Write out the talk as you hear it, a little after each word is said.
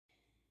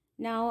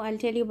Now I'll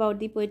tell you about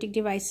the poetic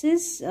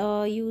devices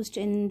used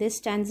in this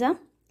stanza.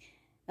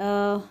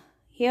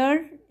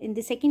 Here in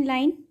the second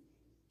line,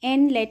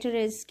 N letter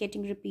is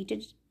getting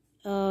repeated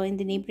in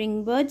the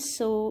neighboring words,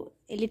 so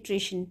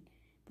alliteration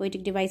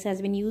poetic device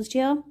has been used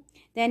here.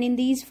 Then in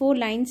these 4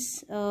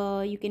 lines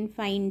you can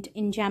find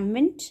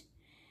enjambment,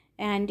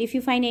 and if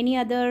you find any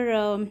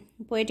other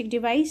poetic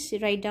device,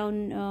 write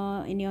down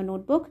in your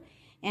notebook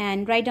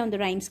and write down the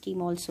rhyme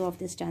scheme also of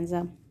this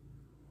stanza.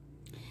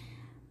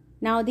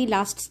 Now the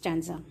last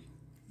stanza.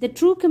 The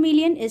true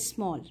chameleon is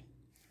small,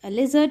 a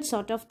lizard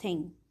sort of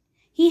thing.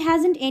 He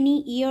hasn't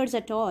any ears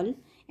at all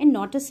and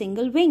not a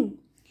single wing.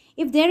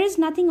 If there is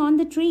nothing on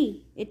the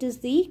tree, it is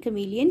the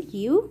chameleon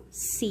you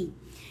see.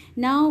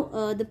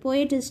 Now the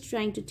poet is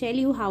trying to tell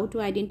you how to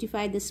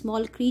identify the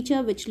small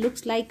creature which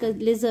looks like a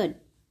lizard.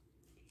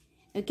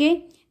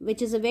 Okay,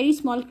 which is a very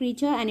small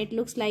creature and it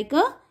looks like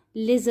a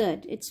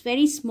lizard. It's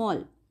very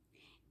small.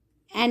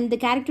 And the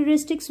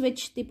characteristics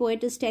which the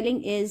poet is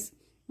telling is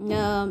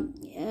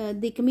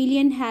the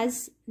chameleon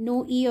has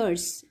no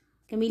ears.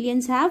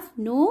 Chameleons have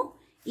no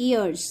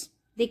ears.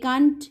 They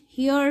can't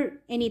hear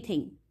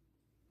anything.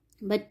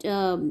 But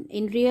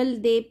in real,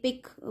 they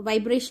pick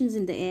vibrations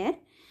in the air.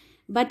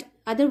 But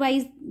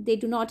otherwise, they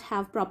do not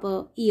have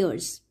proper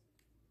ears.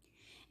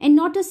 And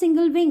not a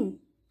single wing.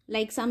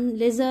 Like some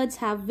lizards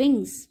have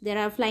wings. There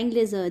are flying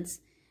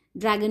lizards,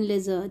 dragon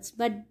lizards.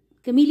 But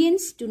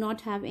chameleons do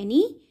not have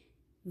any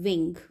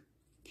wing.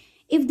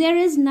 If there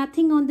is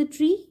nothing on the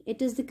tree,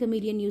 it is the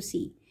chameleon you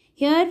see.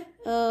 Here,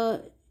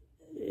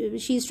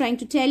 she is trying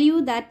to tell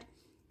you that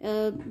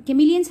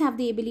chameleons have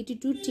the ability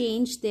to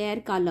change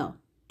their color,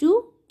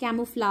 to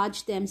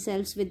camouflage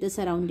themselves with the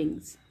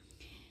surroundings.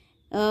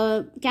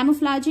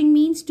 Camouflaging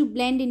means to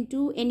blend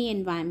into any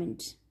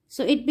environment.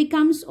 So it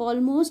becomes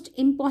almost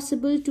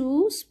impossible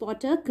to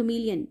spot a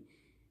chameleon.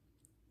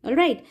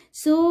 Alright,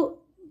 so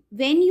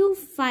when you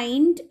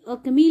find a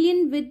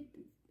chameleon with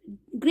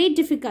great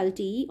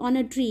difficulty on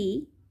a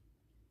tree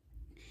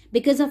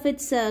because of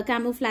its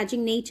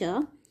camouflaging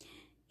nature,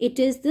 it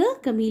is the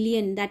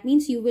chameleon. That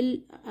means you will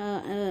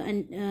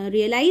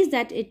realize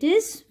that it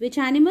is which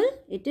animal?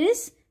 It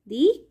is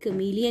the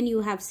chameleon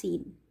you have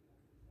seen.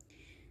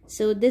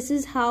 So this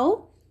is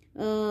how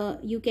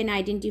you can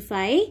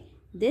identify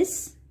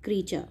this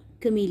creature,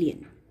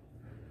 chameleon.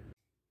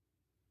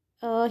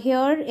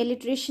 Here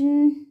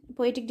alliteration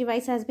poetic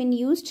device has been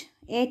used.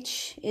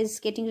 H is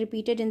getting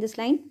repeated in this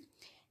line.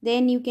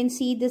 Then you can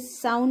see the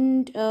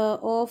sound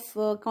of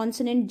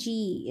consonant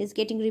G is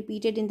getting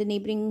repeated in the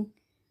neighboring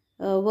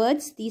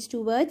words, these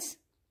 2 words.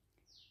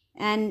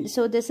 And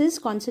so this is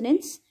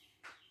consonants.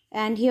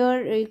 And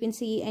here you can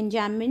see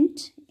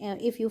enjambment.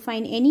 If you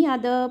find any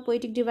other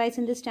poetic device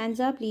in this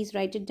stanza, please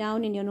write it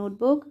down in your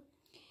notebook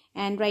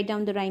and write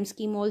down the rhyme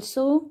scheme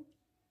also.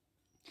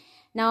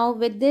 Now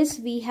with this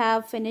we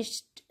have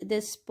finished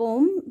this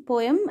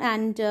poem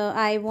and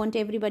I want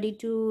everybody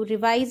to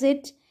revise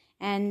it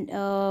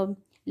and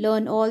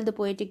learn all the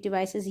poetic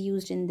devices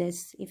used in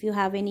this. If you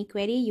have any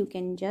query, you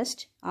can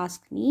just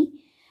ask me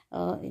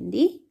in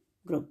the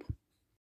group.